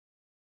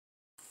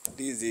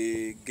This is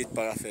the gate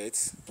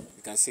PARAPET.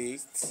 You can see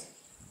it. This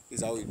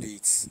is how we do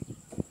it.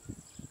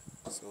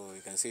 So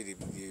you can see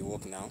the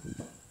work now.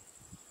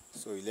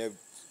 So you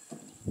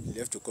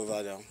left to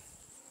cover down.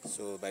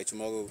 So by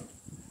tomorrow,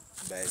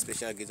 by a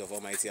special grace of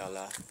Almighty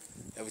Allah,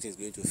 everything is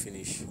going to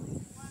finish.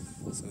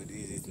 So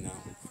this is it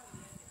now.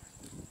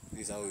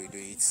 This is how we do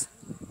it. This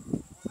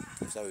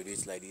is how we do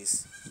it like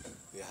this.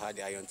 We add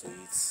the iron to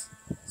it.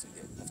 So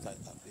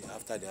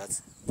after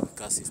that, we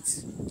cast it.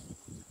 So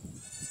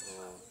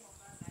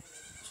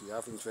if you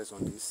have interest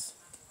on this,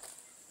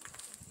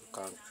 you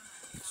can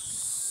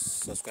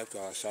subscribe to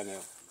our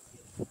channel.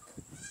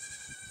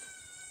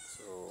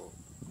 So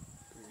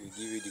we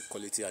give you the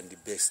quality and the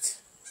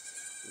best.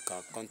 You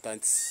can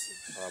contact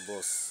our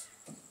boss,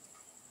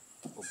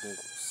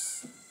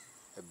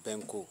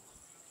 Ebenco,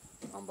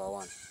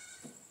 #1.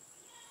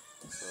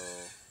 So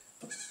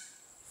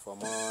for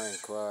more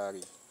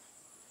inquiry,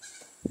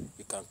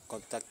 you can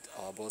contact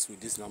our boss with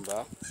this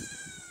number: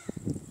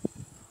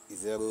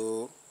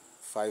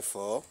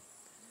 054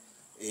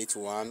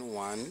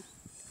 811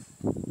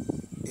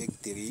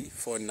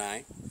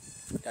 8349.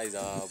 That is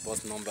our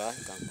boss number.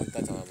 You can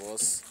contact our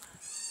boss.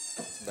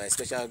 By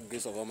special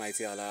grace of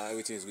Almighty Allah,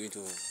 everything is going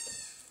to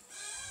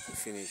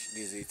finish.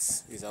 This is it.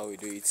 This is how we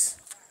do it.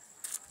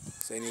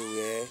 So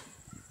anywhere,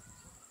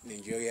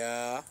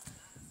 Nigeria,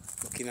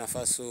 Burkina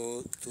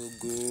Faso,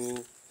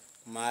 Togo,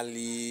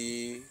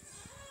 Mali,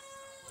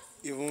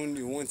 even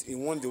you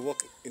want the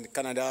work in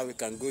Canada, we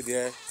can go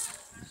there.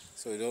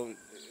 So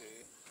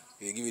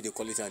we give you the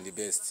quality and the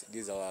best.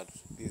 This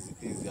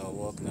is our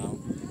work now.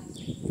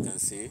 You can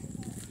see.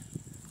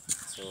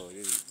 So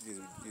this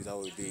is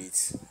how we do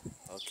it.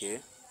 Okay.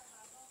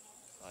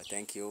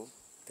 Thank you.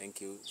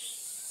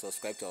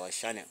 Subscribe to our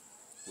channel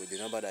with the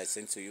number that I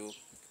sent to you.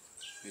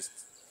 This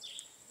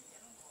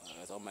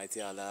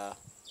Almighty Allah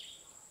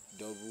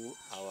double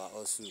our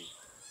hustle.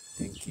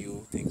 Thank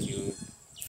you.